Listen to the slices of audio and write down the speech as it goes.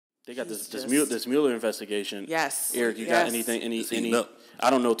They got this Mueller investigation. Yes. Eric, you got anything? Any? I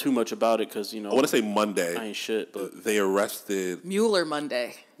don't know too much about it because, you know. I want to say Monday. I ain't shit, but. They arrested. Mueller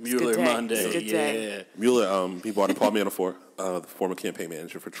Monday. Mueller Monday. It's a good day. Mueller, he brought in Paul Manafort, the former campaign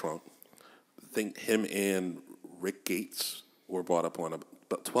manager for Trump. I think him and Rick Gates were brought up on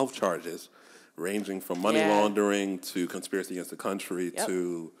about 12 charges, ranging from money laundering to conspiracy against the country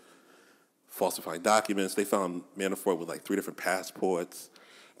to falsifying documents. They found Manafort with like 3 different passports,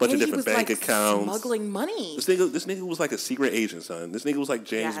 bunch of different bank accounts, smuggling money. This nigga was like a secret agent, son. This nigga was like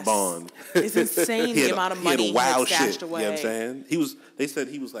James Bond. It's insane the amount of money he had stashed away. You know what I'm saying? They said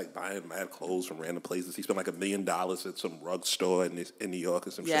he was like buying mad clothes from random places. He spent like $1 million at some rug store in New York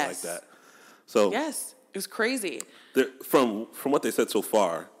or some shit like that. So yes, it was crazy. From what they said so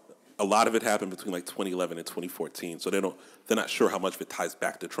far, a lot of it happened between like 2011 and 2014. So they're not sure how much of it ties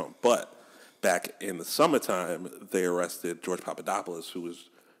back to Trump. But back in the summertime, they arrested George Papadopoulos, who was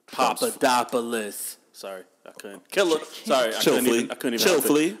Papadopoulos. Sorry, I couldn't. Killer. Sorry, I couldn't even. Chill,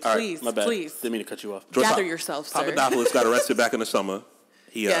 Flea. All right, my bad. Please. Didn't mean to cut you off. Gather yourself, sir. Papadopoulos got arrested back in the summer.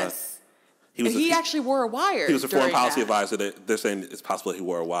 He actually wore a wire. He was a foreign policy advisor. They're saying it's possible he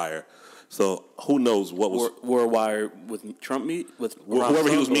wore a wire. So who knows what was wore a wire with Trump with whoever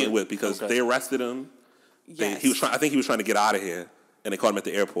he was meeting with, because they arrested him. Yes. I think he was trying to get out of here, and they caught him at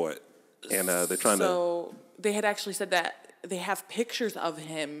the airport. And they're trying to. So they had actually said that they have pictures of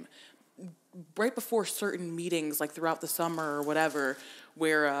him right before certain meetings, like throughout the summer or whatever,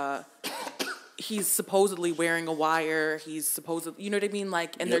 where he's supposedly wearing a wire. He's supposedly, you know what I mean?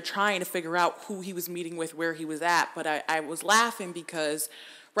 Like, and they're trying to figure out who he was meeting with, where he was at. But I was laughing because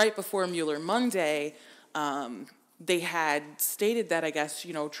right before Mueller Monday, they had stated that, I guess,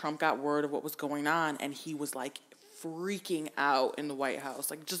 you know, Trump got word of what was going on, and he was like freaking out in the White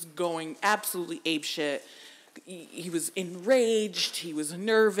House, like just going absolutely apeshit. He was enraged. He was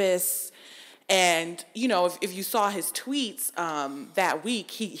nervous. And, you know, if you saw his tweets that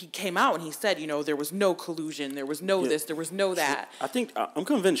week, he came out and he said, you know, there was no collusion. There was no this. There was no that. I think I'm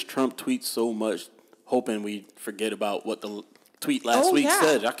convinced Trump tweets so much, hoping we forget about what the tweet last week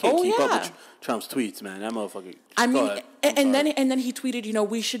said. I can't keep up with Trump's tweets, man. That motherfucker. I mean, and then he tweeted, you know,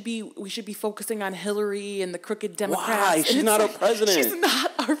 we should be focusing on Hillary and the crooked Democrats. Why? She's not our president. She's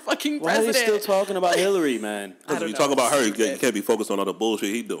not our fucking president. Why are you still talking about Hillary, man? Because if you talk about her, you can't be focused on all the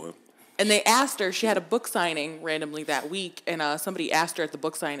bullshit he's doing. And they asked her, she had a book signing randomly that week, and somebody asked her at the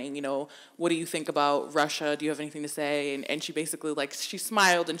book signing, you know, what do you think about Russia? Do you have anything to say? And she basically, like, she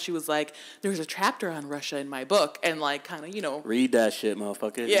smiled and she was like, there's a chapter on Russia in my book, and, like, kind of, you know. Read that shit,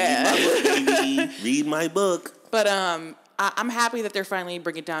 motherfucker. Yeah. Read my book, baby. Read my book. But I'm happy that they're finally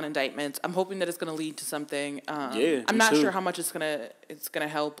bringing down indictments. I'm hoping that it's going to lead to something. I'm not sure how much it's gonna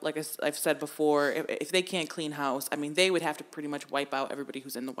help. Like I've said before, if they can't clean house, I mean, they would have to pretty much wipe out everybody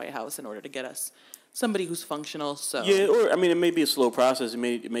who's in the White House in order to get us somebody who's functional. So yeah, or I mean, it may be a slow process. It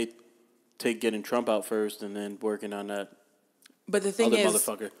may take getting Trump out first and then working on that. But the thing is,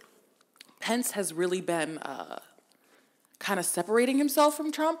 motherfucker. Pence has really been kind of separating himself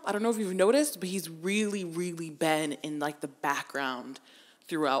from Trump. I don't know if you've noticed, but he's really, really been in like the background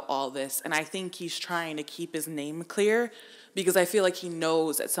throughout all this. And I think he's trying to keep his name clear because I feel like he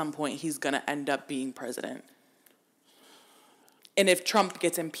knows at some point he's going to end up being president. And if Trump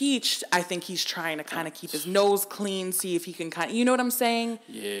gets impeached, I think he's trying to kind of keep his nose clean, see if he can kind of, you know what I'm saying?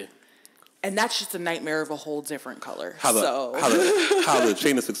 Yeah. And that's just a nightmare of a whole different color. How the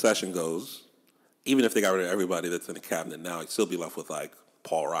chain of succession goes, even if they got rid of everybody that's in the cabinet now, you'd still be left with like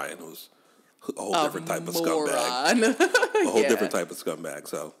Paul Ryan, who's a whole different type of scumbag. A whole different type of scumbag.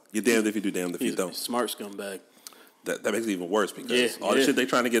 So you're damned if you do, damned if you don't. Smart scumbag. That makes it even worse because all the shit they're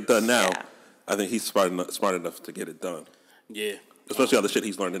trying to get done now, I think he's smart enough to get it done. Yeah. Especially all the shit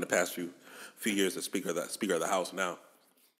he's learned in the past few years as Speaker of the House now.